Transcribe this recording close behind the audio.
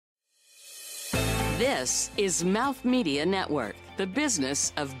This is Mouth Media Network, the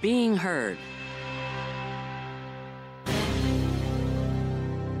business of being heard.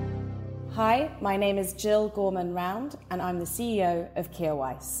 Hi, my name is Jill Gorman-Round, and I'm the CEO of Kea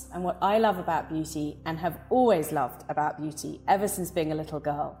Weiss. And what I love about beauty, and have always loved about beauty ever since being a little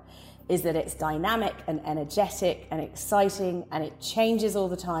girl, is that it's dynamic and energetic and exciting, and it changes all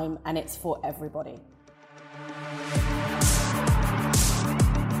the time, and it's for everybody.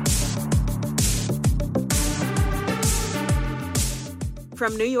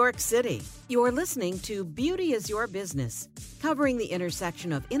 From New York City, you're listening to Beauty is Your Business, covering the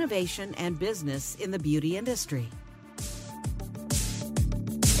intersection of innovation and business in the beauty industry.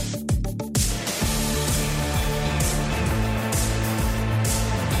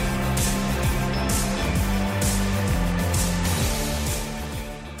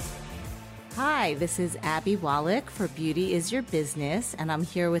 Hi, this is Abby Wallach for Beauty is Your Business, and I'm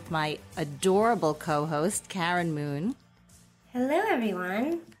here with my adorable co-host, Karen Moon. Hello,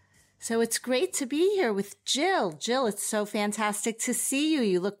 everyone. So it's great to be here with Jill. Jill, it's so fantastic to see you.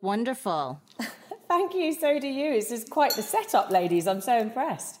 You look wonderful. Thank you, so do you. This is quite the setup, ladies. I'm so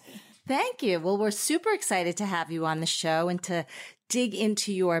impressed. Thank you. Well, we're super excited to have you on the show and to dig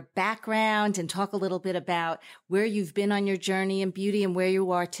into your background and talk a little bit about where you've been on your journey in beauty and where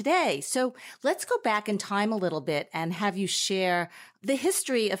you are today. So let's go back in time a little bit and have you share the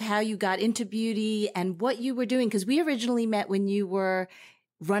history of how you got into beauty and what you were doing. Because we originally met when you were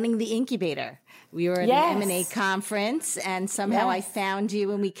running the incubator. We were at an M&A conference, and somehow I found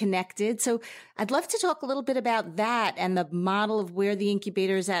you and we connected. So I'd love to talk a little bit about that and the model of where the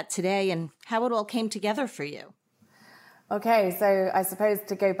incubator is at today and how it all came together for you. Okay, so I suppose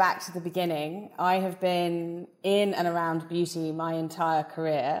to go back to the beginning, I have been in and around beauty my entire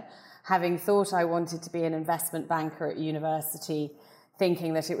career, having thought I wanted to be an investment banker at university,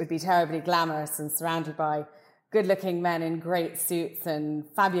 thinking that it would be terribly glamorous and surrounded by good-looking men in great suits and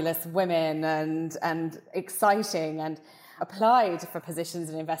fabulous women and exciting, and applied for positions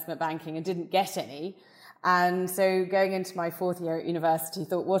in investment banking and didn't get any. And so going into my fourth year at university,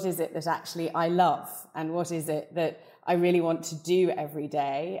 thought, what is it that actually I love? And what is it that I really want to do every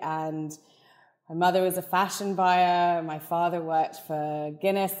day? And my mother was a fashion buyer. My father worked for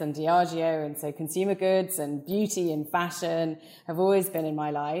Guinness and Diageo. And so consumer goods and beauty and fashion have always been in my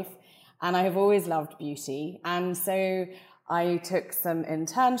life. And I have always loved beauty. And so I took some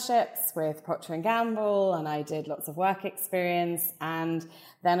internships with Procter & Gamble, and I did lots of work experience, and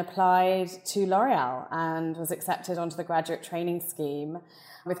then applied to L'Oreal and was accepted onto the graduate training scheme,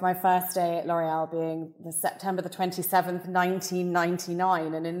 with my first day at L'Oreal being September the 27th,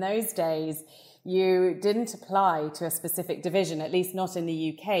 1999. And in those days, you didn't apply to a specific division, at least not in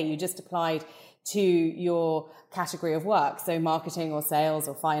the UK. You just applied to your category of work, so marketing or sales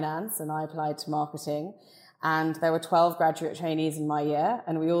or finance, and I applied to marketing. And there were 12 graduate trainees in my year,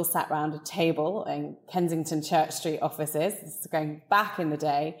 and we all sat around a table in Kensington Church Street offices. This is going back in the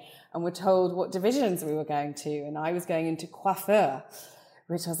day, and were told what divisions we were going to. And I was going into coiffure,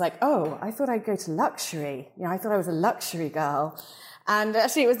 which I was like, oh, I thought I'd go to luxury. I thought I was a luxury girl. And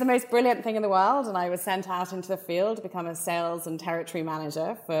actually, it was the most brilliant thing in the world. And I was sent out into the field to become a sales and territory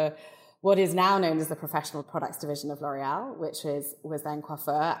manager for what is now known as the Professional Products Division of L'Oreal, which was then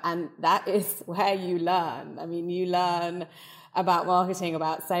coiffure. And that is where you learn. I mean, you learn about marketing,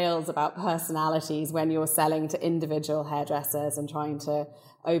 about sales, about personalities when you're selling to individual hairdressers and trying to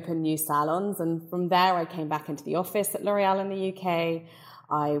open new salons. And from there, I came back into the office at L'Oreal in the UK.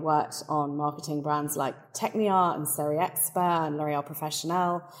 I worked on marketing brands like Techniart and Seri Expert and L'Oreal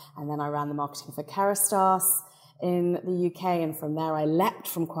Professionnel. And then I ran the marketing for Kerastase in the UK, and from there I leapt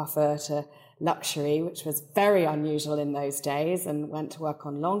from coiffure to luxury, which was very unusual in those days, and went to work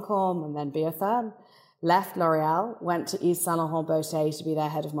on Lancôme and then Biotherm. Left L'Oreal, went to Yves Saint Laurent Beauté to be their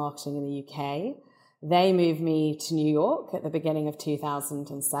head of marketing in the UK. They moved me to New York at the beginning of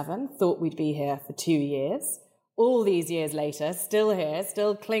 2007. Thought we'd be here for 2 years. All these years later, still here,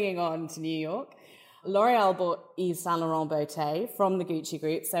 still clinging on to New York. L'Oreal bought Yves Saint Laurent Beauté from the Gucci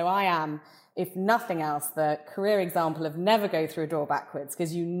Group, so I am, if nothing else, the career example of never go through a door backwards,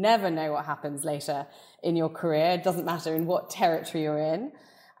 because you never know what happens later in your career. It doesn't matter in what territory you're in.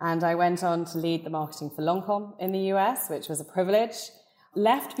 And I went on to lead the marketing for Lancôme in the US, which was a privilege.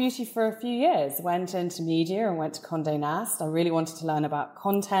 Left beauty for a few years, went into media and went to Condé Nast. I really wanted to learn about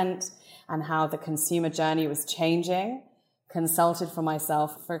content and how the consumer journey was changing. Consulted for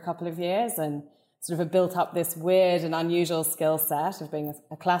myself for a couple of years and sort of built up this weird and unusual skill set of being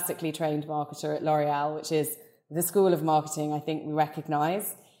a classically trained marketer at L'Oreal, which is the school of marketing I think we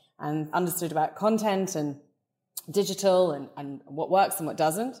recognize, and understood about content and digital and what works and what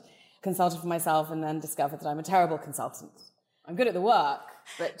doesn't. consulted for myself and then discovered that I'm a terrible consultant. I'm good at the work,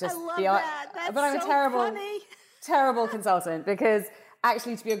 but just I love that. That's but I'm so a terrible, funny. terrible consultant, because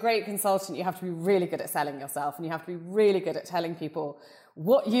actually to be a great consultant, you have to be really good at selling yourself, and you have to be really good at telling people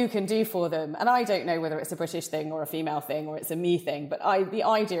what you can do for them. And I don't know whether it's a British thing or a female thing or it's a me thing, but the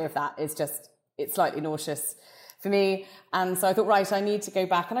idea of that is just, it's slightly nauseous for me. And so I thought, right, I need to go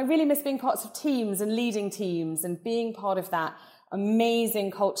back. And I really miss being parts of teams and leading teams and being part of that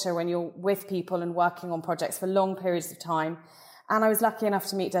amazing culture when you're with people and working on projects for long periods of time. And I was lucky enough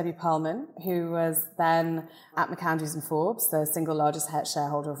to meet Debbie Pearlman, who was then at McAndrews and Forbes, the single largest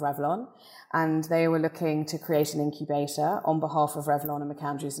shareholder of Revlon. And they were looking to create an incubator on behalf of Revlon and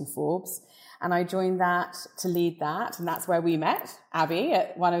McAndrews and Forbes. And I joined that to lead that. And that's where we met, Abby,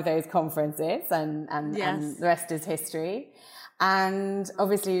 at one of those conferences. And the rest is history. And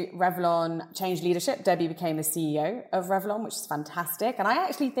obviously Revlon changed leadership. Debbie became the CEO of Revlon, which is fantastic. And I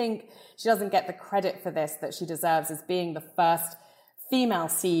actually think she doesn't get the credit for this that she deserves as being the first female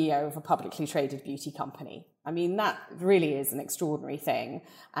CEO of a publicly traded beauty company. I mean, that really is an extraordinary thing,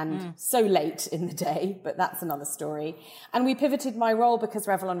 and so late in the day, but that's another story. And we pivoted my role because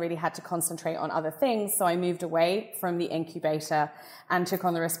Revlon really had to concentrate on other things. So I moved away from the incubator and took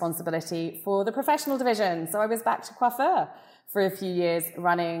on the responsibility for the professional division. So I was back to Coiffeur for a few years,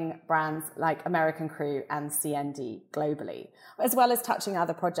 running brands like American Crew and CND globally, as well as touching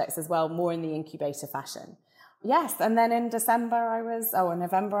other projects as well, more in the incubator fashion. Yes, and then in November, I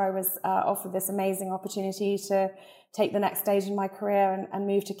was offered this amazing opportunity to take the next stage in my career and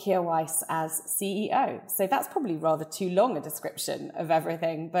move to Kjell Weiss as CEO. So that's probably rather too long a description of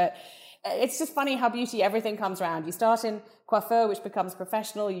everything, but it's just funny how beauty, everything comes around. You start in Coiffeur, which becomes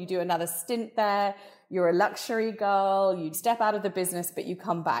professional, you do another stint there, you're a luxury girl, you step out of the business, but you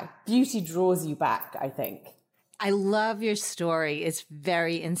come back. Beauty draws you back, I think. I love your story. It's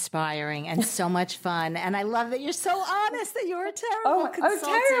very inspiring and so much fun. And I love that you're so honest that you're a terrible consultant.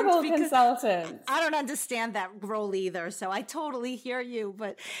 Oh, terrible consultant. I don't understand that role either. So I totally hear you.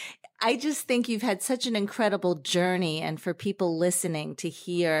 But I just think you've had such an incredible journey. And for people listening to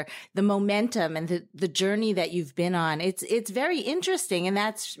hear the momentum and the journey that you've been on, it's very interesting. And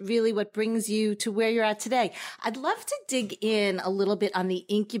that's really what brings you to where you're at today. I'd love to dig in a little bit on the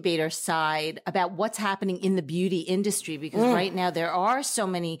incubator side about what's happening in the beauty industry, because right now there are so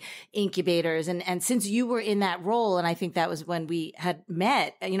many incubators. And since you were in that role, and I think that was when we had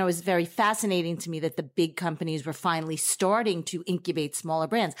met, it was very fascinating to me that the big companies were finally starting to incubate smaller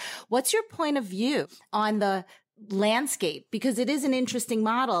brands. What's your point of view on the landscape? Because it is an interesting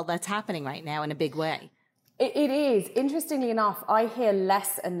model that's happening right now in a big way. It is. Interestingly enough, I hear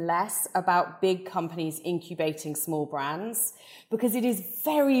less and less about big companies incubating small brands, because it is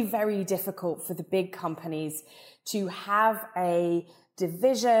very, very difficult for the big companies to have a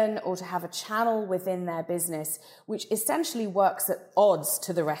division or to have a channel within their business which essentially works at odds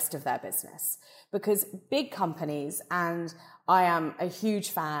to the rest of their business. Because big companies, and I am a huge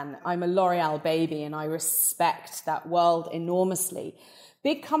fan, I'm a L'Oreal baby and I respect that world enormously.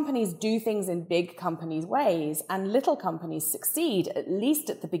 Big companies do things in big companies' ways, and little companies succeed, at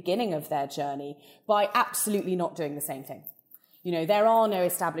least at the beginning of their journey, by absolutely not doing the same thing. There are no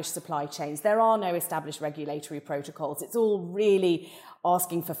established supply chains. There are no established regulatory protocols. It's all really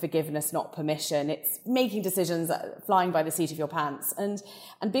asking for forgiveness, not permission. It's making decisions flying by the seat of your pants. And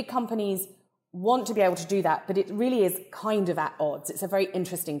big companies want to be able to do that, but it really is kind of at odds. It's a very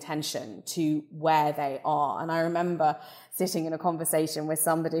interesting tension to where they are. And I remember sitting in a conversation with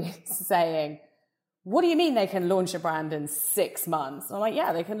somebody saying, what do you mean they can launch a brand in 6 months? And I'm like,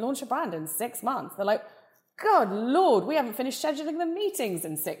 yeah, they can launch a brand in 6 months. They're like, God, Lord, we haven't finished scheduling the meetings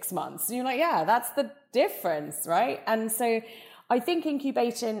in 6 months. And you're like, yeah, that's the difference, right? And so I think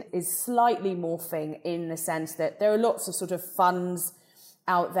incubating is slightly morphing in the sense that there are lots of sort of funds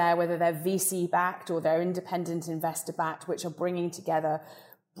out there, whether they're VC-backed or they're independent investor-backed, which are bringing together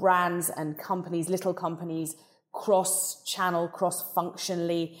brands and companies, little companies, cross-channel,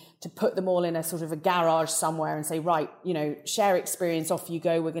 cross-functionally, to put them all in a sort of a garage somewhere and say, right, share experience, off you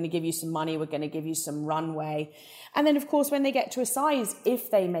go. We're going to give you some money. We're going to give you some runway. And then, of course, when they get to a size, if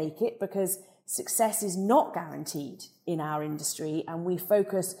they make it, because success is not guaranteed in our industry, and we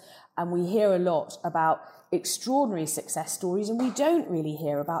focus and we hear a lot about extraordinary success stories, and we don't really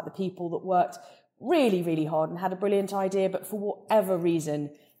hear about the people that worked really, really hard and had a brilliant idea, but for whatever reason,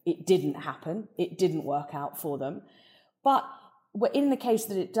 it didn't happen. It didn't work out for them. But in the case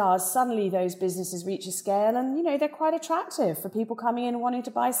that it does, suddenly those businesses reach a scale and, you know, they're quite attractive for people coming in and wanting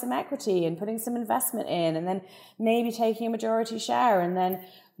to buy some equity and putting some investment in and then maybe taking a majority share, and then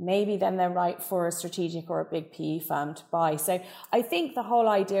maybe then they're right for a strategic or a big PE firm to buy. So I think the whole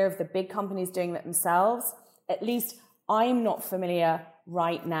idea of the big companies doing that themselves, at least I'm not familiar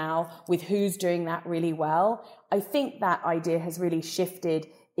right now with who's doing that really well. I think that idea has really shifted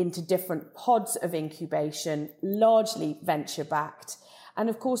into different pods of incubation, largely venture-backed. And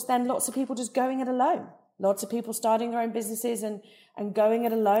of course, then lots of people just going it alone. Lots of people starting their own businesses and going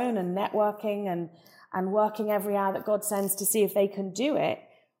it alone and networking and working every hour that God sends to see if they can do it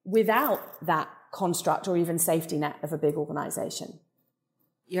without that construct or even safety net of a big organization.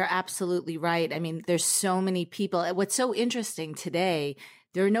 You're absolutely right. I mean, there's so many people. What's so interesting today,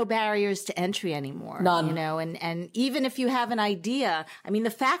 there are no barriers to entry anymore. None. You know, and even if you have an idea, I mean, the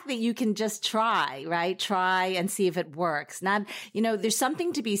fact that you can just try, right? Try and see if it works. Not, you know, there's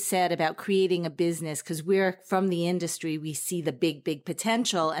something to be said about creating a business because we're from the industry. We see the big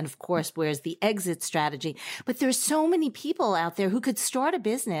potential. And of course, where's the exit strategy? But there's so many people out there who could start a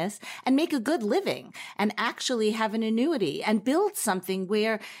business and make a good living and actually have an annuity and build something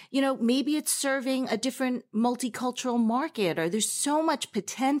where, you know, maybe it's serving a different multicultural market, or there's so much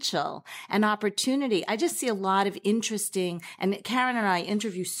potential and opportunity. I just see a lot of interesting, and Karen and I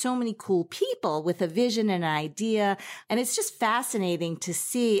interview so many cool people with a vision and an idea. And it's just fascinating to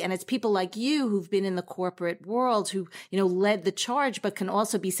see. And it's people like you who've been in the corporate world who, you know, led the charge, but can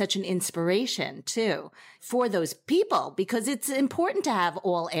also be such an inspiration too for those people, because it's important to have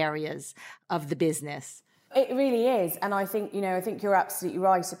all areas of the business. It really is. And I think you're absolutely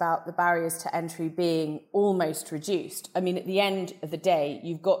right about the barriers to entry being almost reduced. I mean, at the end of the day,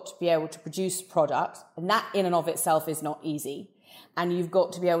 you've got to be able to produce product, and that in and of itself is not easy. And you've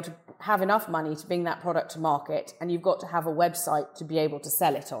got to be able to have enough money to bring that product to market, and you've got to have a website to be able to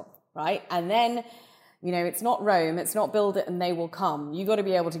sell it on, right? And then, you know, it's not Rome, it's not build it and they will come. You've got to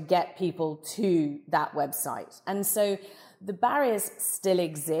be able to get people to that website. And so the barriers still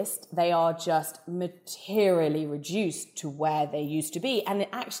exist. They are just materially reduced to where they used to be. And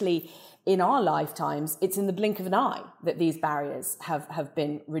actually, in our lifetimes, it's in the blink of an eye that these barriers have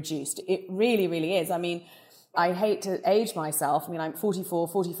been reduced. It really, really is. I mean, I hate to age myself. I mean, I'm 44,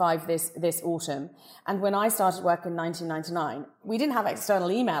 45 this autumn. And when I started work in 1999, we didn't have external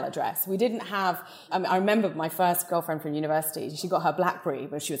email address. We didn't have, I remember my first girlfriend from university, she got her BlackBerry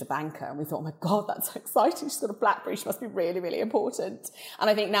when she was a banker. And we thought, oh my God, that's so exciting. She's got a BlackBerry. She must be really, really important. And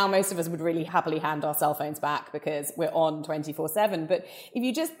I think now most of us would really happily hand our cell phones back because we're on 24/7. But if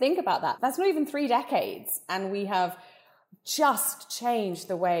you just think about that, that's not even 3 decades. And we have just changed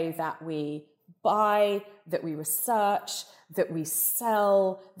the way that we buy, that we research, that we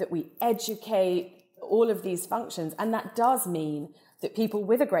sell, that we educate, all of these functions. And that does mean that people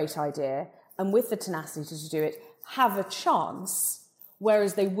with a great idea and with the tenacity to do it have a chance,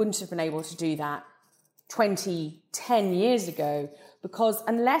 whereas they wouldn't have been able to do that 10 years ago, because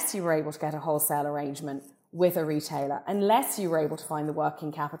unless you were able to get a wholesale arrangement with a retailer, unless you were able to find the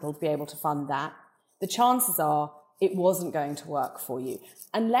working capital to be able to fund that, the chances are it wasn't going to work for you.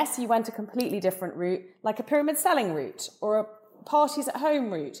 Unless you went a completely different route, like a pyramid selling route or a parties at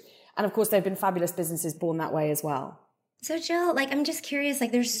home route. And of course, there have been fabulous businesses born that way as well. So Jill, I'm just curious,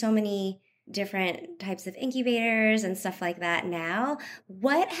 there's so many different types of incubators and stuff like that now.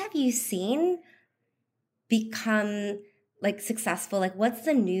 What have you seen become successful? What's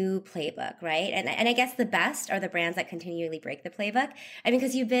the new playbook, right? And I guess the best are the brands that continually break the playbook. I mean,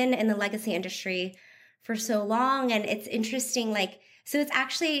 because you've been in the legacy industry for so long, and it's interesting, so it's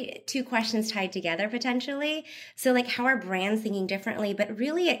actually two questions tied together potentially. So how are brands thinking differently? But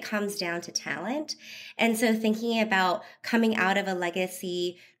really it comes down to talent. And so thinking about coming out of a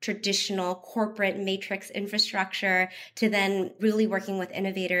legacy, traditional corporate matrix infrastructure to then really working with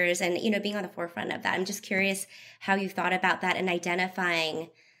innovators and, being on the forefront of that. I'm just curious how you thought about that and identifying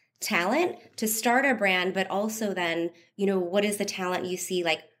talent to start a brand, but also then, what is the talent you see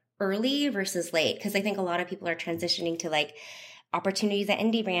early versus late? Because I think a lot of people are transitioning to opportunities at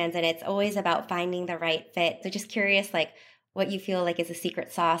indie brands, and it's always about finding the right fit. So just curious, what you feel is a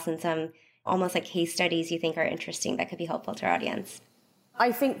secret sauce and some almost case studies you think are interesting that could be helpful to our audience.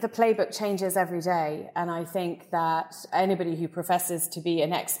 I think the playbook changes every day. And I think that anybody who professes to be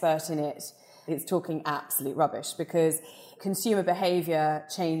an expert in it is talking absolute rubbish, because consumer behavior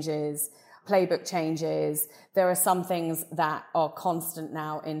changes, playbook changes. There are some things that are constant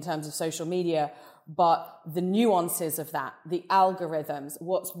now in terms of social media, but the nuances of that, the algorithms,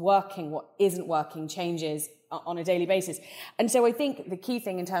 what's working, what isn't working, changes on a daily basis. And so I think the key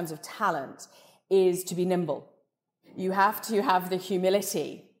thing in terms of talent is to be nimble. You have to have the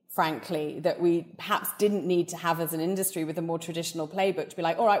humility, frankly, that we perhaps didn't need to have as an industry with a more traditional playbook to be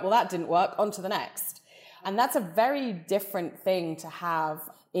like, all right, well, that didn't work, on to the next. And that's a very different thing to have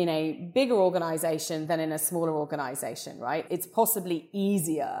in a bigger organization than in a smaller organization, right? It's possibly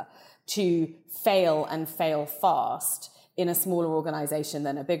easier to fail and fail fast in a smaller organization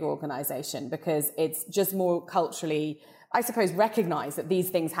than a bigger organization, because it's just more culturally, I suppose, recognized that these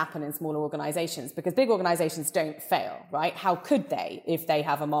things happen in smaller organizations, because big organizations don't fail, right? How could they if they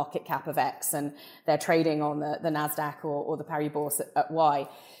have a market cap of X and they're trading on the NASDAQ or the Paris Bourse at Y?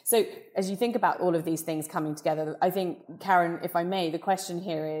 So as you think about all of these things coming together, I think, Karen, if I may, the question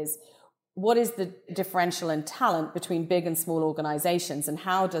here is, what is the differential in talent between big and small organizations, and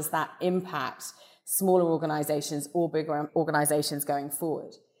how does that impact smaller organizations or bigger organizations going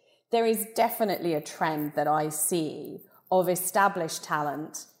forward? There is definitely a trend that I see of established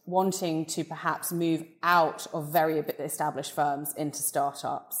talent wanting to perhaps move out of very established firms into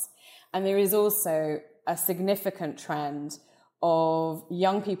startups. And there is also a significant trend of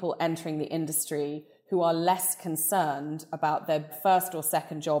young people entering the industry who are less concerned about their first or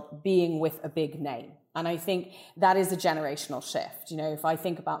second job being with a big name. And I think that is a generational shift. You know, if I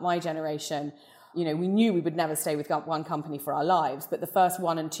think about my generation, you know, we knew we would never stay with one company for our lives, but the first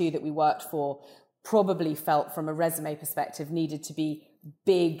 1 and 2 that we worked for probably felt from a resume perspective needed to be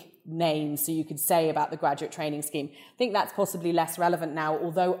big names so you could say about the graduate training scheme. I think that's possibly less relevant now,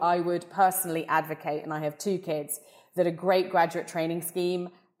 although I would personally advocate, and I have 2 kids, that a great graduate training scheme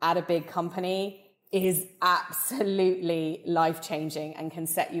at a big company is absolutely life-changing and can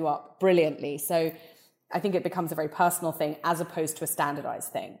set you up brilliantly. So I think it becomes a very personal thing as opposed to a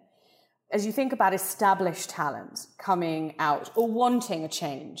standardized thing. As you think about established talent coming out or wanting a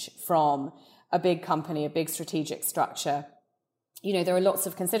change from a big company, a big strategic structure, you know, there are lots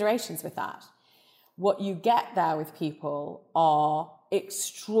of considerations with that. What you get there with people are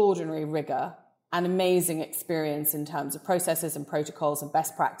extraordinary rigor and amazing experience in terms of processes and protocols and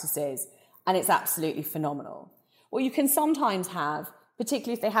best practices, and it's absolutely phenomenal. What you can sometimes have,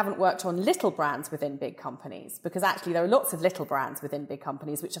 particularly if they haven't worked on little brands within big companies, because actually there are lots of little brands within big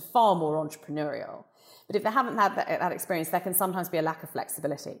companies which are far more entrepreneurial. But if they haven't had that experience, there can sometimes be a lack of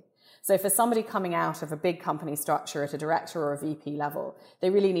flexibility. So for somebody coming out of a big company structure at a director or a VP level, they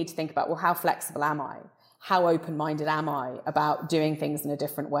really need to think about, well, how flexible am I? How open-minded am I about doing things in a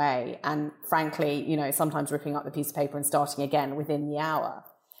different way? And frankly, you know, sometimes ripping up the piece of paper and starting again within the hour.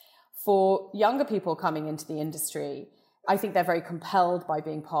 For younger people coming into the industry, I think they're very compelled by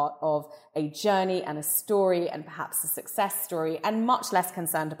being part of a journey and a story and perhaps a success story, and much less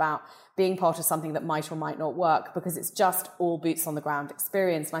concerned about being part of something that might or might not work, because it's just all boots on the ground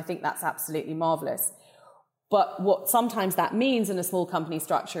experience. And I think that's absolutely marvelous. But what sometimes that means in a small company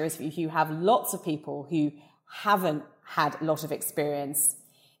structure is if you have lots of people who haven't had a lot of experience,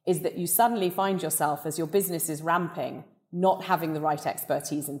 is that you suddenly find yourself, as your business is ramping, not having the right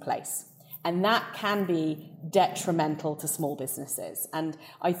expertise in place. And that can be detrimental to small businesses. And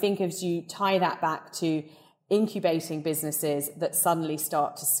I think as you tie that back to incubating businesses that suddenly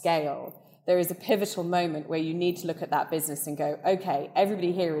start to scale, there is a pivotal moment where you need to look at that business and go, okay,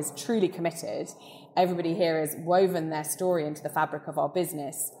 everybody here is truly committed. Everybody here has woven their story into the fabric of our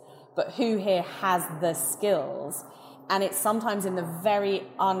business. But who here has the skills? And it's sometimes in the very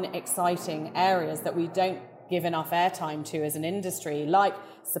unexciting areas that we don't give enough airtime to as an industry, like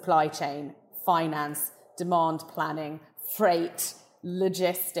supply chain, finance, demand planning, freight,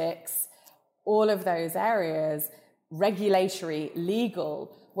 logistics, all of those areas, regulatory,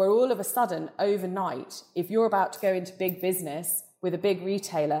 legal, where all of a sudden, overnight, if you're about to go into big business with a big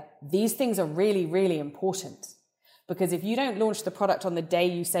retailer, these things are really, really important. Because if you don't launch the product on the day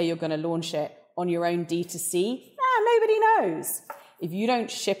you say you're going to launch it on your own D2C, nobody knows. If you don't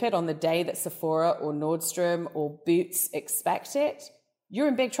ship it on the day that Sephora or Nordstrom or Boots expect it, you're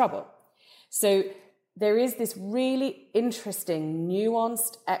in big trouble. So there is this really interesting,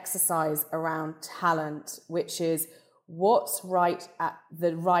 nuanced exercise around talent, which is what's right at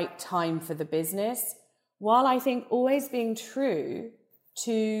the right time for the business, while I think always being true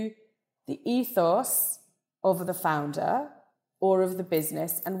to the ethos of the founder or of the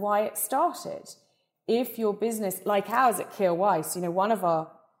business and why it started. If your business, like ours at Keel Weiss, you know,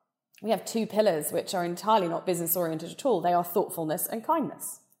 we have 2 pillars which are entirely not business oriented at all. They are thoughtfulness and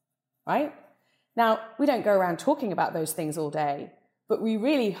kindness, right? Now, we don't go around talking about those things all day, but we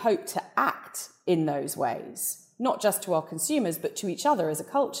really hope to act in those ways, not just to our consumers, but to each other as a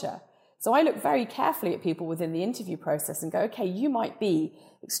culture. So I look very carefully at people within the interview process and go, okay, you might be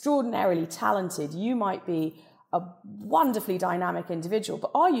extraordinarily talented. You might be a wonderfully dynamic individual,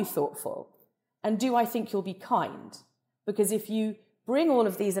 but are you thoughtful? And do I think you'll be kind? Because if you bring all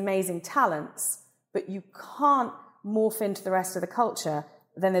of these amazing talents, but you can't morph into the rest of the culture,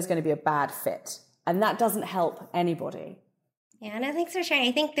 then there's going to be a bad fit. And that doesn't help anybody. Yeah, no, thanks for sharing.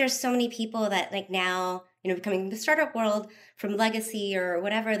 I think there's so many people that like now, coming from the startup world, from legacy or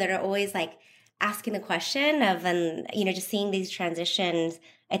whatever, that are always like asking the question of, and, just seeing these transitions.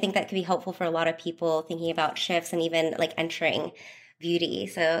 I think that could be helpful for a lot of people thinking about shifts and even like entering beauty.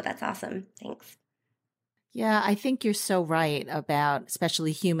 So that's awesome. Thanks. Yeah, I think you're so right about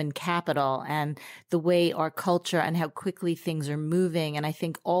especially human capital and the way our culture and how quickly things are moving. And I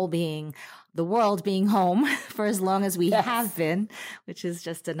think the world being home for as long as we have been, which is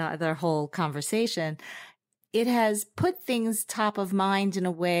just another whole conversation, it has put things top of mind in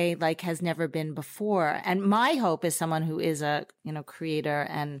a way like has never been before. And my hope as someone who is a, creator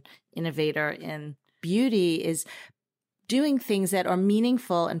and innovator in beauty is doing things that are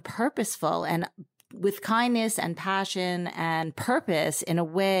meaningful and purposeful and with kindness and passion and purpose in a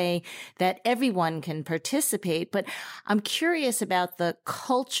way that everyone can participate. But I'm curious about the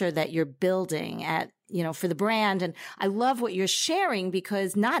culture that you're building for the brand. And I love what you're sharing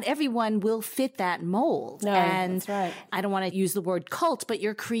because not everyone will fit that mold. No, and that's right. I don't want to use the word cult, but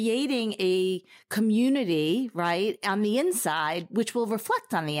you're creating a community, right, on the inside, which will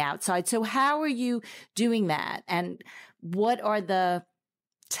reflect on the outside. So how are you doing that? And what are the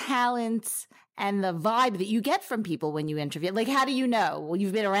talents and the vibe that you get from people when you interview? Like, how do you know? Well,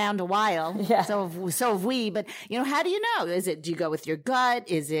 you've been around a while. Yeah. So have we, but how do you know? Do you go with your gut?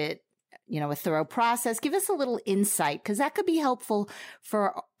 Is it, a thorough process? Give us a little insight, because that could be helpful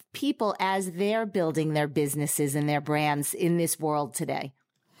for people as they're building their businesses and their brands in this world today.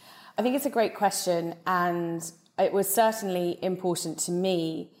 I think it's a great question. And it was certainly important to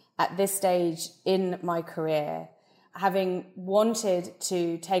me at this stage in my career, having wanted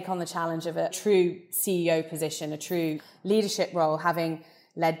to take on the challenge of a true CEO position, a true leadership role, having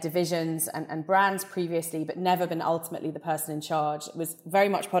led divisions and brands previously, but never been ultimately the person in charge. It was very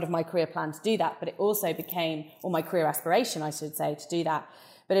much part of my career plan to do that, but it also became, or my career aspiration, I should say, to do that.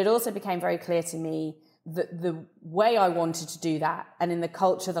 But it also became very clear to me that the way I wanted to do that and in the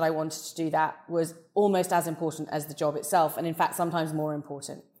culture that I wanted to do that was almost as important as the job itself, and in fact, sometimes more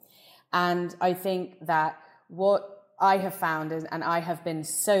important. And I think that what I have found, and I have been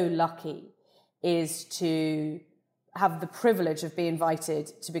so lucky, is to have the privilege of being invited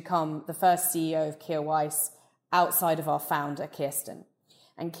to become the first CEO of Kjaer Weis outside of our founder, Kirsten.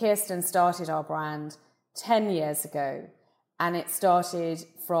 And Kirsten started our brand 10 years ago, and it started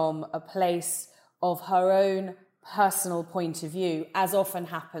from a place of her own personal point of view, as often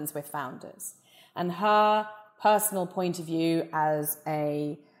happens with founders. And her personal point of view as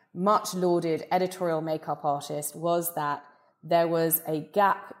a much lauded editorial makeup artist was that there was a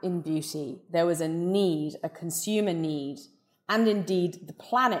gap in beauty. There was a need, a consumer need, and indeed the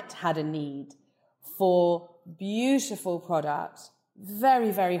planet had a need for beautiful product,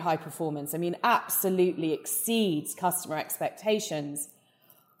 very, very high performance. I mean, absolutely exceeds customer expectations,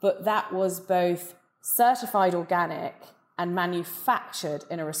 but that was both certified organic and manufactured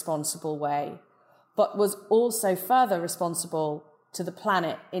in a responsible way, but was also further responsible to the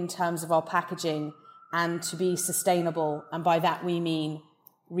planet in terms of our packaging and to be sustainable. And by that we mean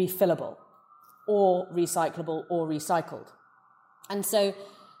refillable or recyclable or recycled. And so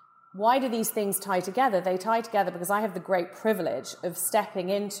why do these things tie together? They tie together because I have the great privilege of stepping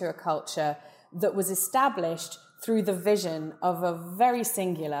into a culture that was established through the vision of a very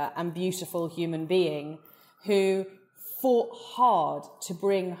singular and beautiful human being who fought hard to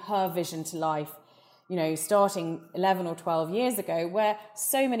bring her vision to life, starting 11 or 12 years ago, where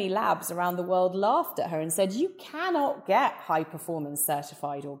so many labs around the world laughed at her and said, you cannot get high performance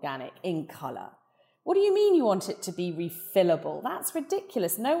certified organic in color. What do you mean you want it to be refillable? That's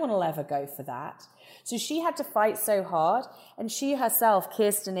ridiculous. No one will ever go for that. So she had to fight so hard. And she herself,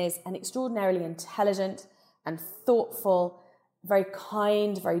 Kirsten, is an extraordinarily intelligent and thoughtful, very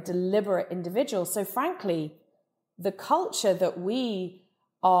kind, very deliberate individual. So frankly, the culture that we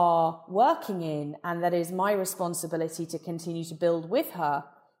are working in, and that is my responsibility to continue to build with her,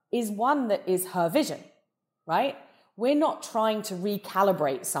 is one that is her vision, right? We're not trying to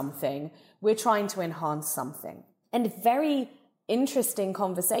recalibrate something. We're trying to enhance something. And very interesting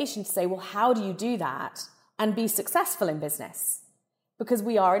conversation to say, well, how do you do that and be successful in business? Because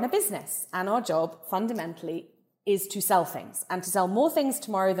we are in a business, and our job fundamentally is to sell things, and to sell more things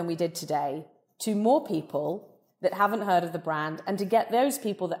tomorrow than we did today to more people that haven't heard of the brand, and to get those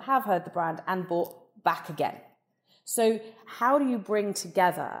people that have heard the brand and bought back again. So how do you bring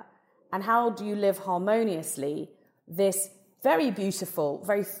together, and how do you live harmoniously, this very beautiful,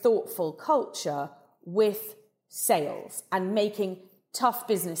 very thoughtful culture with sales and making tough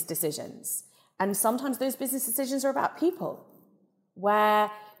business decisions. And sometimes those business decisions are about people,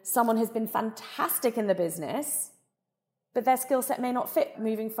 where someone has been fantastic in the business, but their skill set may not fit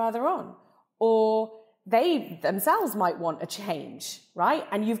moving further on. Or they themselves might want a change, right?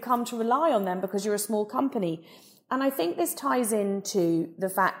 And you've come to rely on them because you're a small company. And I think this ties into the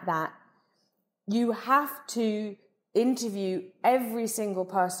fact that you have to interview every single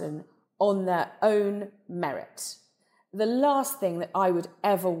person on their own merit. The last thing that I would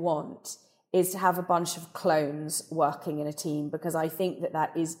ever want is to have a bunch of clones working in a team, because I think that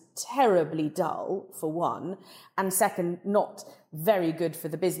that is terribly dull, for one, and second, not very good for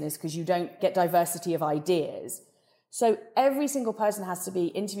the business because you don't get diversity of ideas. So every single person has to be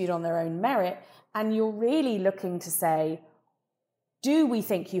interviewed on their own merit, and you're really looking to say, do we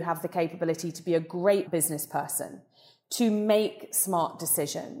think you have the capability to be a great business person, to make smart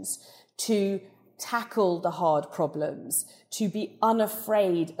decisions, to tackle the hard problems, to be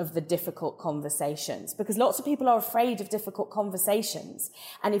unafraid of the difficult conversations? Because lots of people are afraid of difficult conversations.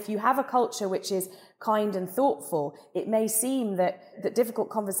 And if you have a culture which is kind and thoughtful, it may seem that difficult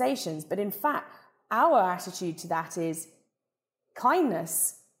conversations, but in fact, our attitude to that is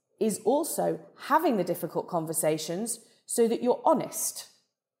kindness is also having the difficult conversations so that you're honest,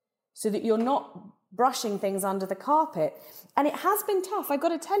 so that you're not brushing things under the carpet. And it has been tough. I got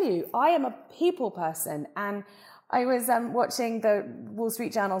to tell you, I am a people person, and I was watching the Wall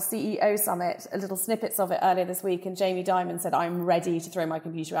Street Journal CEO Summit, a little snippets of it earlier this week, and Jamie Dimon said, I'm ready to throw my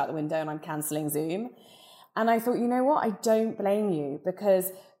computer out the window and I'm cancelling Zoom. And I thought, you know what? I don't blame you,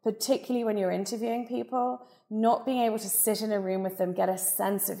 because particularly when you're interviewing people, not being able to sit in a room with them, get a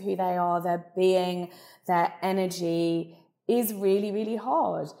sense of who they are, their being, their energy, is really, really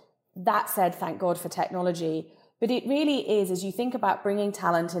hard. That said, thank God for technology. But it really is, as you think about bringing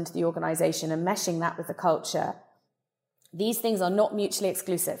talent into the organization and meshing that with the culture, these things are not mutually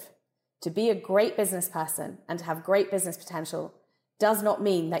exclusive. To be a great business person and to have great business potential does not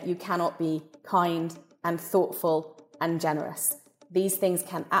mean that you cannot be kind and thoughtful and generous. These things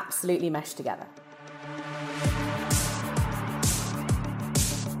can absolutely mesh together.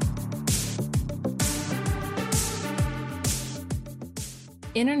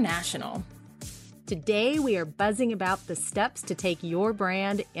 International. Today, we are buzzing about the steps to take your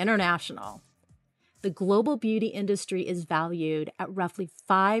brand international. The global beauty industry is valued at roughly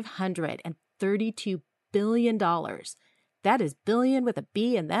 $532 billion. That is billion with a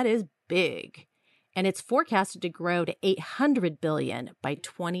B, and that is big. And it's forecasted to grow to $800 billion by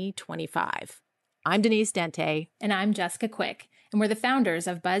 2025. I'm Denise Dente. And I'm Jessica Quick. And we're the founders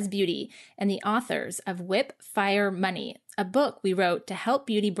of Buzz Beauty and the authors of Whip, Fire, Money, a book we wrote to help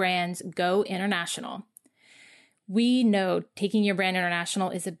beauty brands go international. We know taking your brand international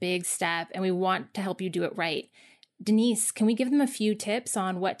is a big step, and we want to help you do it right. Denise, can we give them a few tips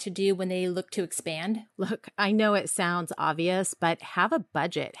on what to do when they look to expand? Look, I know it sounds obvious, but have a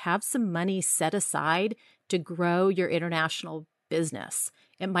budget. Have some money set aside to grow your international business.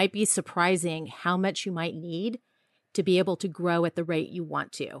 It might be surprising how much you might need to be able to grow at the rate you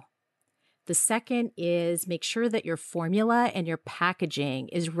want to. The second is make sure that your formula and your packaging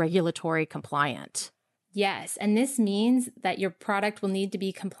is regulatory compliant. Yes, and this means that your product will need to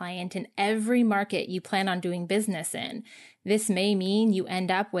be compliant in every market you plan on doing business in. This may mean you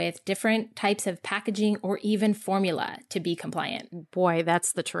end up with different types of packaging or even formula to be compliant. Boy,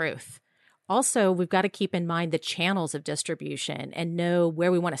 that's the truth. Also, we've got to keep in mind the channels of distribution and know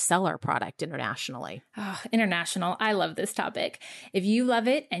where we want to sell our product internationally. Oh, international. I love this topic. If you love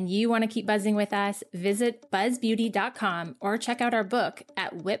it and you want to keep buzzing with us, visit buzzbeauty.com or check out our book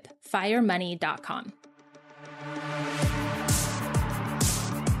at whipfiremoney.com.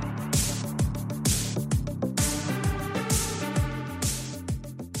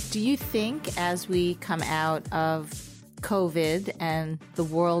 Do you think as we come out of COVID and the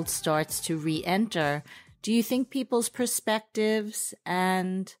world starts to re-enter, do you think people's perspectives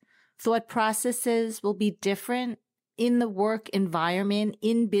and thought processes will be different in the work environment,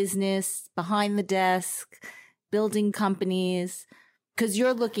 in business, behind the desk, building companies? Because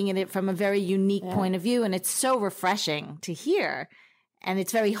you're looking at it from a very unique point of view, and it's so refreshing to hear, and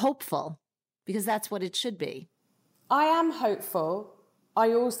it's very hopeful, because that's what it should be. I am hopeful.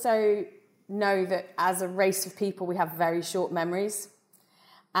 I also know that as a race of people, we have very short memories.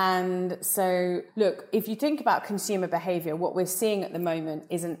 And so, look, if you think about consumer behavior, what we're seeing at the moment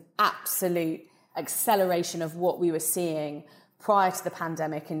is an absolute acceleration of what we were seeing prior to the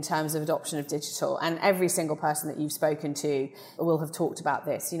pandemic in terms of adoption of digital. And every single person that you've spoken to will have talked about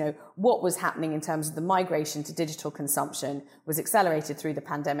this. You know, what was happening in terms of the migration to digital consumption was accelerated through the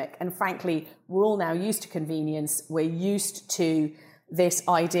pandemic. And frankly, we're all now used to convenience. We're used to this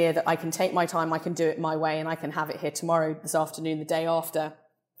idea that I can take my time, I can do it my way, and I can have it here tomorrow, this afternoon, the day after.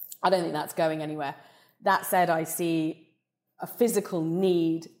 I don't think that's going anywhere. That said, I see a physical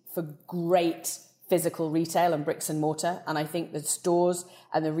need for great physical retail and bricks and mortar. And I think the stores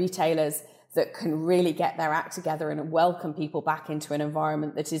and the retailers that can really get their act together and welcome people back into an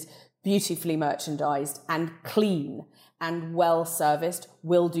environment that is beautifully merchandised and clean and well serviced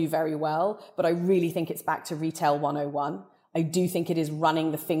will do very well. But I really think it's back to Retail 101. I do think it is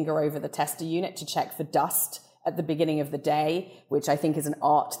running the finger over the tester unit to check for dust at the beginning of the day, which I think is an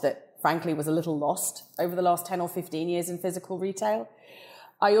art that frankly was a little lost over the last 10 or 15 years in physical retail.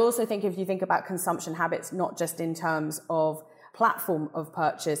 I also think if you think about consumption habits, not just in terms of platform of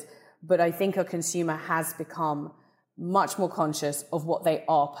purchase, but I think a consumer has become much more conscious of what they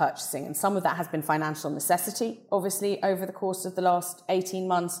are purchasing. And some of that has been financial necessity, obviously, over the course of the last 18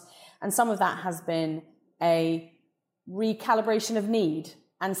 months. And some of that has been a recalibration of need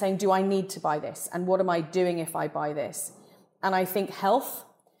and saying, do I need to buy this? And what am I doing if I buy this? And I think health,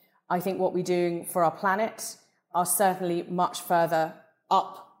 I think what we're doing for our planet are certainly much further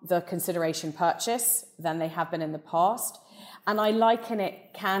up the consideration purchase than they have been in the past. And I liken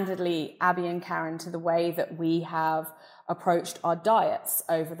it candidly, Abby and Karen, to the way that we have approached our diets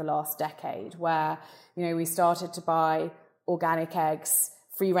over the last decade, where, you know, we started to buy organic eggs,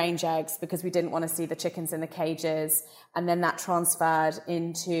 free-range eggs, because we didn't want to see the chickens in the cages. And then that transferred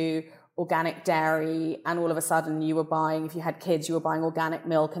into organic dairy. And all of a sudden you were buying, if you had kids, you were buying organic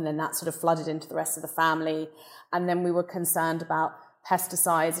milk. And then that sort of flooded into the rest of the family. And then we were concerned about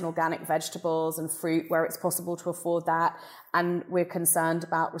pesticides and organic vegetables and fruit where it's possible to afford that. And we're concerned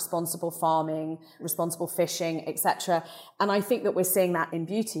about responsible farming, responsible fishing, etc. And I think that we're seeing that in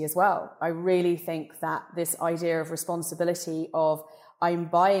beauty as well. I really think that this idea of responsibility of I'm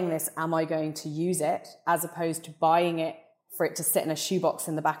buying this, am I going to use it, as opposed to buying it for it to sit in a shoebox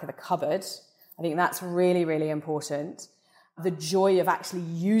in the back of the cupboard. I think that's really, really important. The joy of actually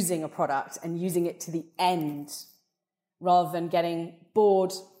using a product and using it to the end rather than getting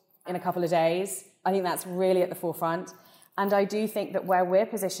bored in a couple of days. I think that's really at the forefront. And I do think that where we're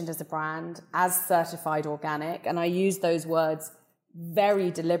positioned as a brand, as certified organic, and I use those words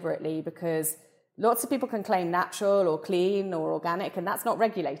very deliberately because lots of people can claim natural or clean or organic, and that's not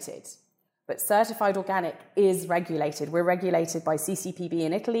regulated. But certified organic is regulated. We're regulated by CCPB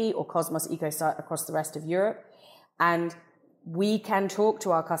in Italy or Cosmos EcoCert across the rest of Europe. And we can talk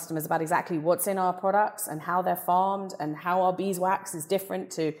to our customers about exactly what's in our products and how they're farmed and how our beeswax is different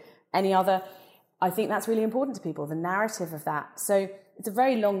to any other. I think that's really important to people, the narrative of that. So it's a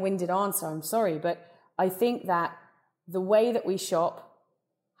very long-winded answer, I'm sorry, but I think that the way that we shop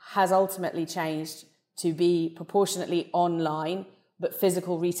has ultimately changed to be proportionately online, but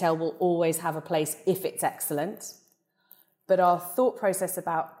physical retail will always have a place if it's excellent. But our thought process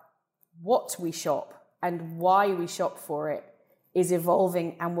about what we shop and why we shop for it is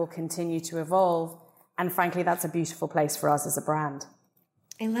evolving and will continue to evolve. And frankly, that's a beautiful place for us as a brand.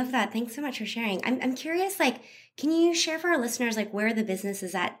 I love that. Thanks so much for sharing. I'm curious, can you share for our listeners, where the business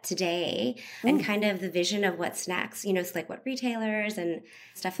is at today and kind of the vision of what's next? So what retailers and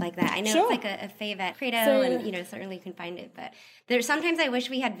stuff like that. I know It's a fave at Credo and, certainly you can find it. But sometimes I wish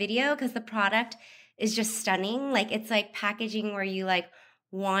we had video because the product is just stunning. It's packaging where you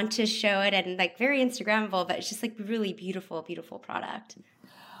want to show it and very Instagrammable, but it's just really beautiful, beautiful product.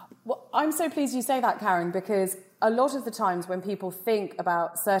 Well, I'm so pleased you say that, Karen, because a lot of the times when people think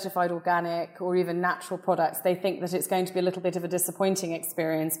about certified organic or even natural products, they think that it's going to be a little bit of a disappointing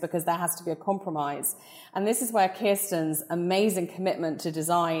experience because there has to be a compromise. And this is where Kirsten's amazing commitment to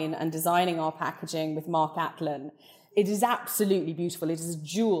design and designing our packaging with Mark Atlan, it is absolutely beautiful. It is a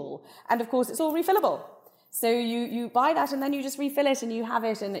jewel. And of course, it's all refillable. So you buy that and then you just refill it and you have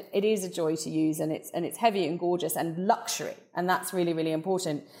it, and it is a joy to use, and it's heavy and gorgeous and luxury, and that's really, really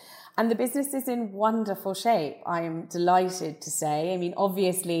important. And the business is in wonderful shape, I am delighted to say. I mean,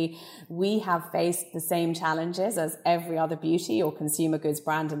 obviously, we have faced the same challenges as every other beauty or consumer goods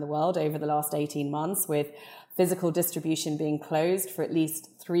brand in the world over the last 18 months with physical distribution being closed for at least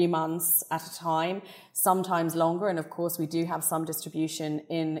 3 months at a time, sometimes longer. And of course, we do have some distribution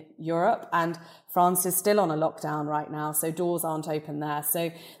in Europe, and France is still on a lockdown right now, so doors aren't open there.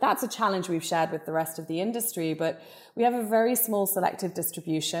 So that's a challenge we've shared with the rest of the industry, but we have a very small selective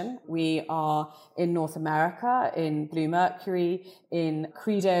distribution. We are in North America, in Bluemercury, in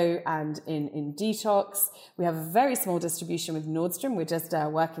Credo, and in Detox. We have a very small distribution with Nordstrom. We're just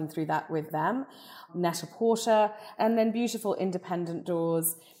working through that with them. Net-a-Porter, and then beautiful independent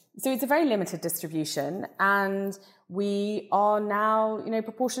doors. So it's a very limited distribution, and we are now,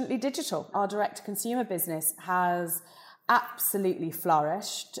 proportionately digital. Our direct-to-consumer business has absolutely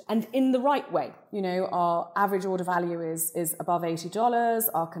flourished, and in the right way. Our average order value is above $80.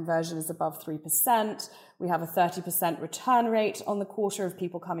 Our conversion is above 3%. We have a 30% return rate on the quarter of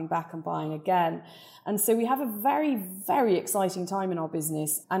people coming back and buying again. And so we have a very, very exciting time in our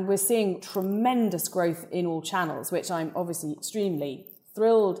business, and we're seeing tremendous growth in all channels, which I'm obviously extremely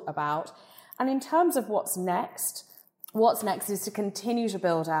thrilled about. And in terms of what's next is to continue to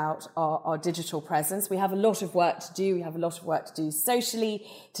build out our digital presence. We have a lot of work to do. We have a lot of work to do socially,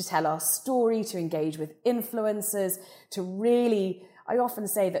 to tell our story, to engage with influencers, to really, I often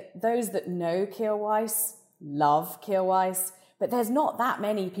say that those that know Kjell Weiss love Kjell Weiss, but there's not that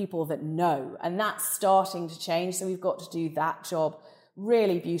many people that know, and that's starting to change. So we've got to do that job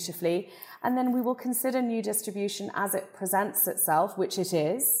really beautifully. And then we will consider new distribution as it presents itself, which it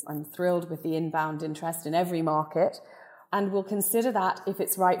is. I'm thrilled with the inbound interest in every market. And we'll consider that if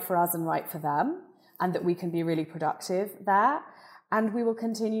it's right for us and right for them, and that we can be really productive there. And we will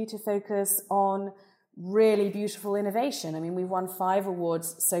continue to focus on really beautiful innovation. I mean, we've won 5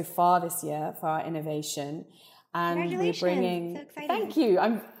 awards so far this year for our innovation. And we're bringing... So exciting. Thank you.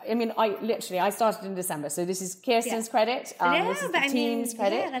 I started in December, so this is Kirsten's credit. This is the team's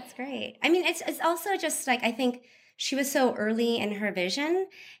credit. Yeah, that's great. I mean, it's also just like, I think she was so early in her vision,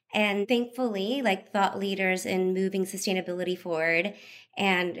 and thankfully, thought leaders in moving sustainability forward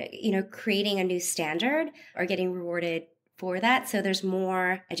and, creating a new standard are getting rewarded for that. So there's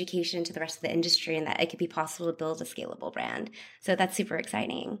more education to the rest of the industry, and that it could be possible to build a scalable brand. So that's super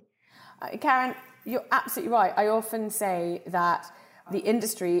exciting. Karen, you're absolutely right. I often say that the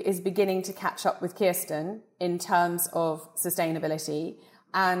industry is beginning to catch up with Kirsten in terms of sustainability.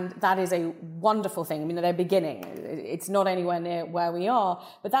 And that is a wonderful thing. I mean, they're beginning. It's not anywhere near where we are,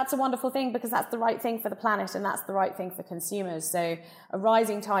 but that's a wonderful thing because that's the right thing for the planet and that's the right thing for consumers. So a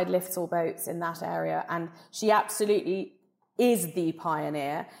rising tide lifts all boats in that area. And she absolutely is the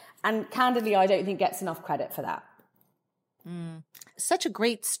pioneer. And candidly, I don't think gets enough credit for that. Such a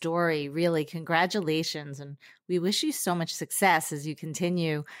great story, really. Congratulations. And we wish you so much success as you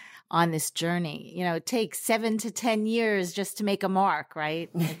continue on this journey. It takes 7 to 10 years just to make a mark, right?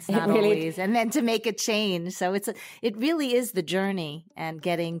 It's not really always, and then to make a change. So it really is the journey and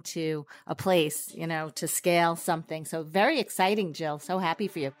getting to a place, to scale something. So very exciting, Jill. So happy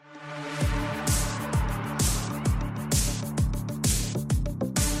for you.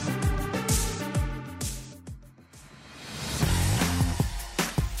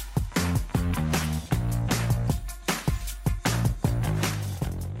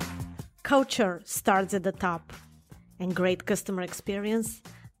 Culture starts at the top, and great customer experience,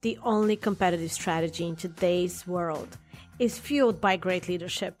 the only competitive strategy in today's world, is fueled by great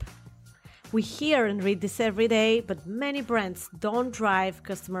leadership. We hear and read this every day, but many brands don't drive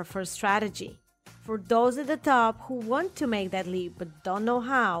customer-first strategy. For those at the top who want to make that leap but don't know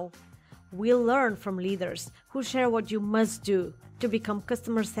how, we'll learn from leaders who share what you must do to become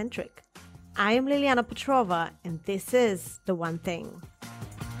customer-centric. I am Liliana Petrova, and this is The One Thing.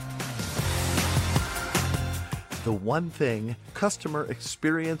 The One Thing, Customer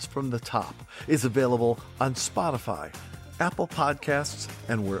Experience from the Top, is available on Spotify, Apple Podcasts,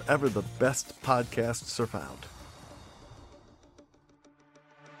 and wherever the best podcasts are found.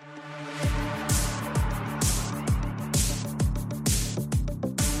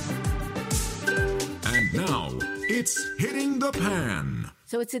 And now, it's Hitting the Pan.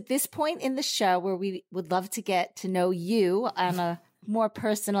 So it's at this point in the show where we would love to get to know you on a more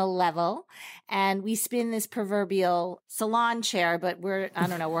personal level. And we spin this proverbial salon chair, but we're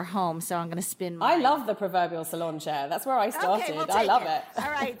home. So I'm going to spin mine. I love the proverbial salon chair. That's where I started. Okay, we'll I love it. All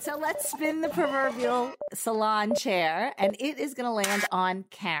right. So let's spin the proverbial salon chair, and it is going to land on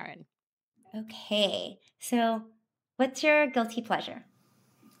Karen. Okay. So what's your guilty pleasure?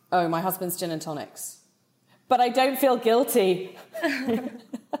 Oh, my husband's gin and tonics. But I don't feel guilty.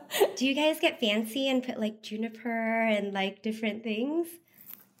 Do you guys get fancy and put juniper and different things?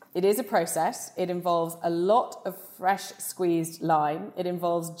 It is a process. It involves a lot of fresh squeezed lime. It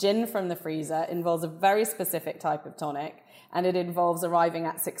involves gin from the freezer. It involves a very specific type of tonic. And it involves arriving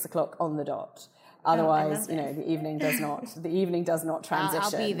at 6 o'clock on the dot. Otherwise, the evening does not transition.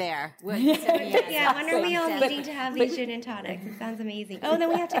 I'll be there. Yeah, when are we all meeting to have these gin and tonics? It sounds amazing. Oh, then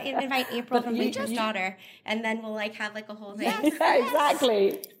we have to invite April from Nature's Daughter, and then we'll have a whole thing. Yeah,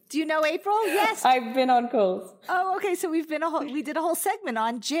 exactly. Do you know April? Yes. I've been on calls. Oh, okay. So we did a whole segment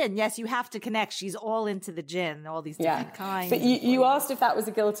on gin. Yes, you have to connect. She's all into the gin, all these different kinds. But you asked if that was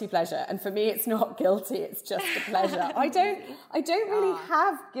a guilty pleasure, and for me, it's not guilty. It's just a pleasure. I don't really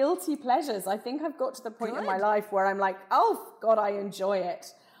have guilty pleasures. I think I've got to the point in my life where I'm like, oh God, I enjoy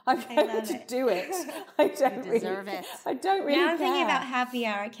it. I'm going to do it. I don't deserve it. I don't really. Now I'm care. thinking about happy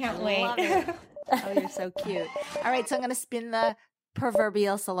hour. I can't wait. Love it. Oh, you're so cute. All right, so I'm going to spin the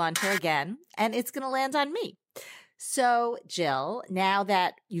proverbial cilantro again, and it's going to land on me. So, Jill, now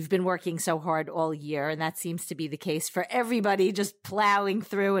that you've been working so hard all year, and that seems to be the case for everybody, just plowing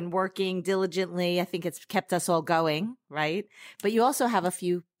through and working diligently, I think it's kept us all going, right? But you also have a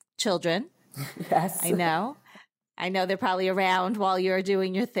few children. Yes. I know they're probably around while you're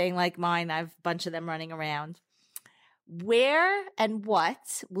doing your thing like mine. I have a bunch of them running around. Where and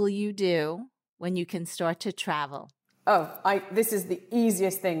what will you do when you can start to travel? This is the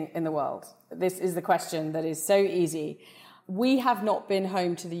easiest thing in the world. This is the question that is so easy. We have not been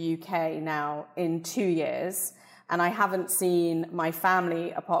home to the UK now in 2 years, and I haven't seen my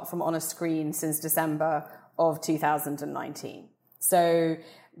family apart from on a screen since December of 2019. So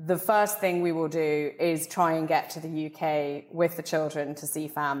the first thing we will do is try and get to the UK with the children to see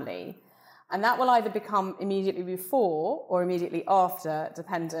family. And that will either become immediately before or immediately after,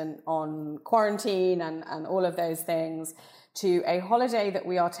 dependent on quarantine and all of those things, to a holiday that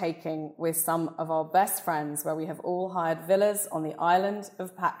we are taking with some of our best friends, where we have all hired villas on the island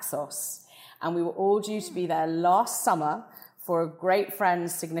of Paxos. And we were all due to be there last summer for a great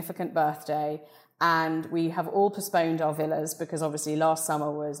friend's significant birthday. And we have all postponed our villas because obviously last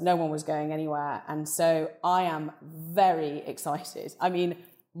summer no one was going anywhere. And so I am very excited. I mean,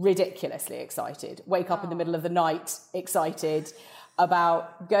 ridiculously excited. Wake up in the middle of the night excited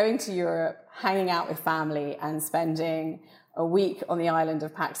about going to Europe, hanging out with family and spending a week on the island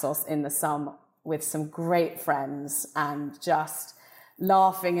of Paxos in the sun with some great friends and just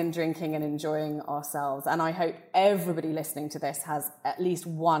laughing and drinking and enjoying ourselves. And I hope everybody listening to this has at least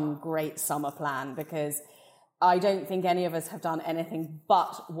one great summer plan, because I don't think any of us have done anything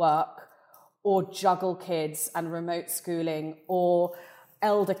but work or juggle kids and remote schooling or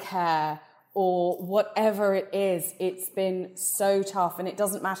elder care or whatever it is. It's been so tough, and it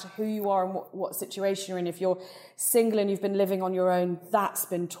doesn't matter who you are and what situation you're in. If you're single and you've been living on your own, that's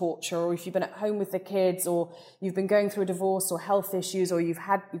been torture. Or if you've been at home with the kids, or you've been going through a divorce or health issues, or you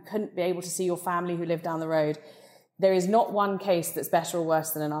couldn't be able to see your family who live down the road. There is not one case that's better or worse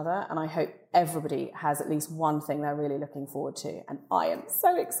than another, and I hope everybody has at least one thing they're really looking forward to. And I am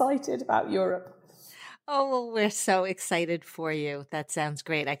so excited about Europe. Oh, well, we're so excited for you. That sounds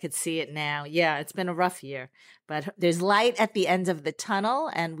great. I could see it now. Yeah, it's been a rough year, but there's light at the end of the tunnel,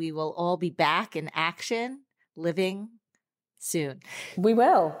 and we will all be back in action, living soon. We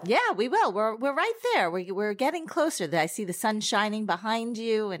will. Yeah, we will. We're right there. We're getting closer. I see the sun shining behind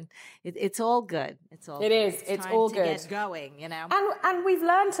you, and it's all good. It's all. It is. It's all good. Get going, you know. And we've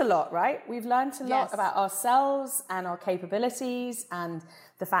learned a lot, right? We've learned a lot about ourselves and our capabilities, and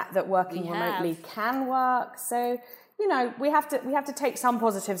the fact that working remotely can work. So, we have to take some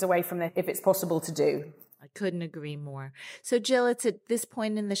positives away from this if it's possible to do. I couldn't agree more. So, Jill, it's at this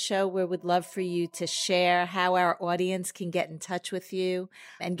point in the show where we'd love for you to share how our audience can get in touch with you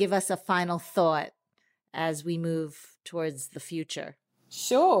and give us a final thought as we move towards the future.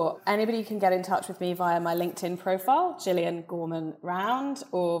 Sure. Anybody can get in touch with me via my LinkedIn profile, Gillian Gorman Round,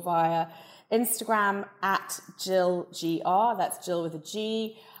 or via Instagram at Jill GR, that's Jill with a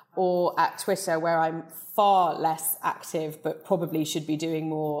G, or at Twitter, where I'm far less active, but probably should be doing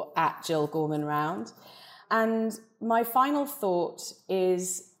more, at Jill Gorman Round. And my final thought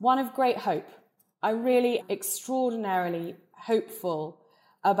is one of great hope. I'm really extraordinarily hopeful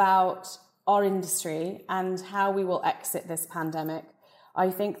about our industry and how we will exit this pandemic.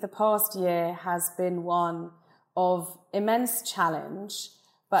 I think the past year has been one of immense challenge,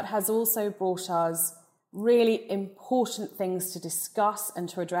 but has also brought us really important things to discuss and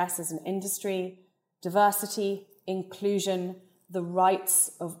to address as an industry: diversity, inclusion, the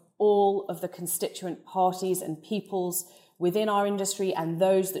rights of all of the constituent parties and peoples within our industry and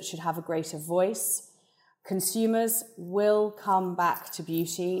those that should have a greater voice. Consumers will come back to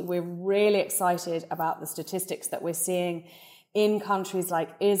beauty. We're really excited about the statistics that we're seeing in countries like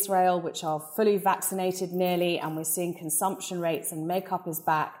Israel, which are fully vaccinated nearly, and we're seeing consumption rates and makeup is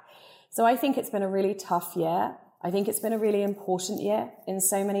back. So I think it's been a really tough year. I think it's been a really important year in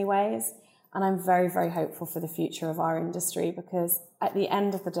so many ways. And I'm very, very hopeful for the future of our industry, because at the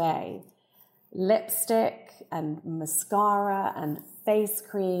end of the day, lipstick and mascara and face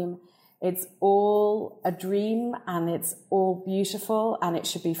cream, it's all a dream and it's all beautiful and it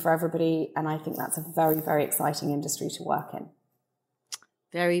should be for everybody. And I think that's a very, very exciting industry to work in.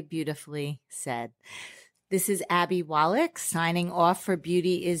 Very beautifully said. This is Abby Wallach signing off for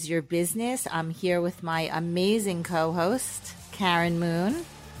Beauty is Your Business. I'm here with my amazing co-host, Karen Moon.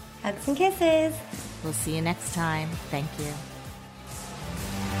 Hugs and kisses. We'll see you next time. Thank you.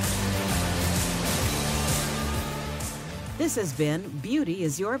 This has been Beauty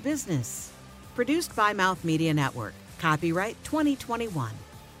is Your Business. Produced by Mouth Media Network. Copyright 2021.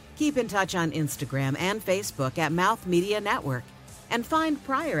 Keep in touch on Instagram and Facebook at Mouth Media Network. And find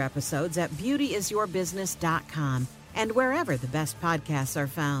prior episodes at beautyisyourbusiness.com and wherever the best podcasts are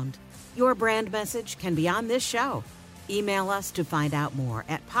found. Your brand message can be on this show. Email us to find out more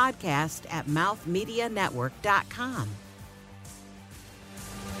at podcast@mouthmedianetwork.com.